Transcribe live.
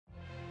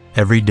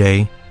Every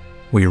day,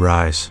 we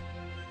rise,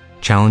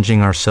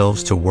 challenging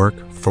ourselves to work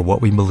for what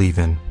we believe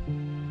in.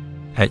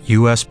 At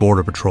U.S.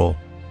 Border Patrol,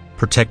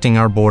 protecting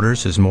our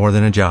borders is more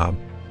than a job.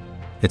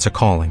 It's a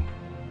calling.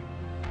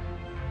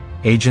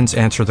 Agents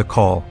answer the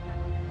call,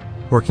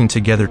 working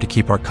together to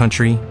keep our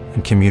country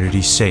and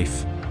communities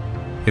safe.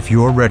 If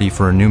you're ready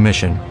for a new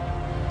mission,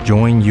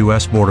 join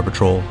U.S. Border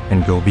Patrol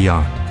and go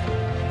beyond.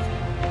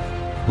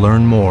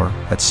 Learn more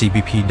at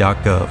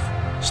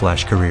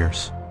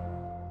cbp.gov/careers.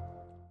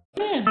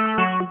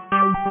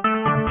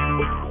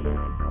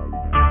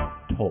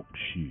 Talk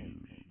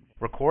shoes.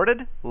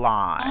 Recorded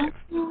live.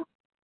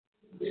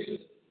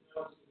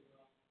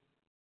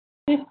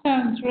 This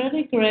sounds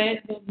really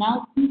great, but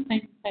Malcolm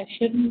thinks I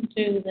shouldn't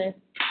do this.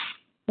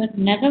 But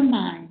never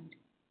mind.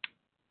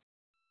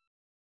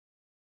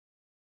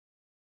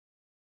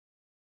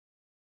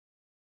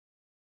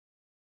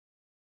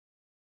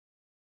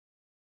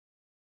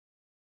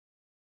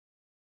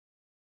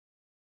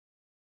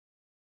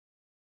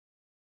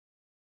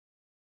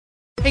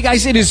 Hey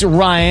guys, it is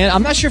Ryan.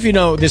 I'm not sure if you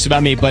know this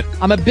about me, but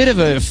I'm a bit of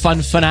a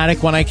fun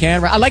fanatic when I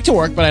can. I like to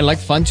work, but I like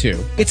fun too.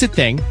 It's a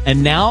thing.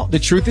 And now the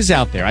truth is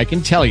out there. I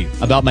can tell you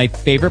about my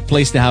favorite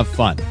place to have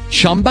fun.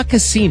 Chumba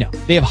Casino.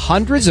 They have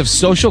hundreds of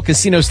social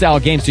casino style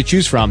games to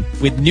choose from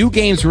with new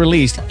games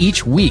released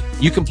each week.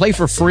 You can play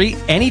for free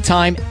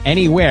anytime,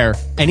 anywhere.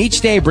 And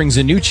each day brings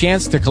a new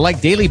chance to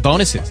collect daily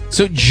bonuses.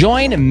 So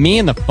join me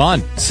in the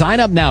fun. Sign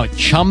up now at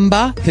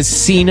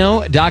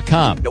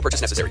ChumbaCasino.com. No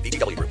purchase necessary.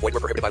 VGW Group. Void where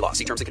prohibited by law.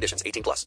 See terms and conditions. 18+.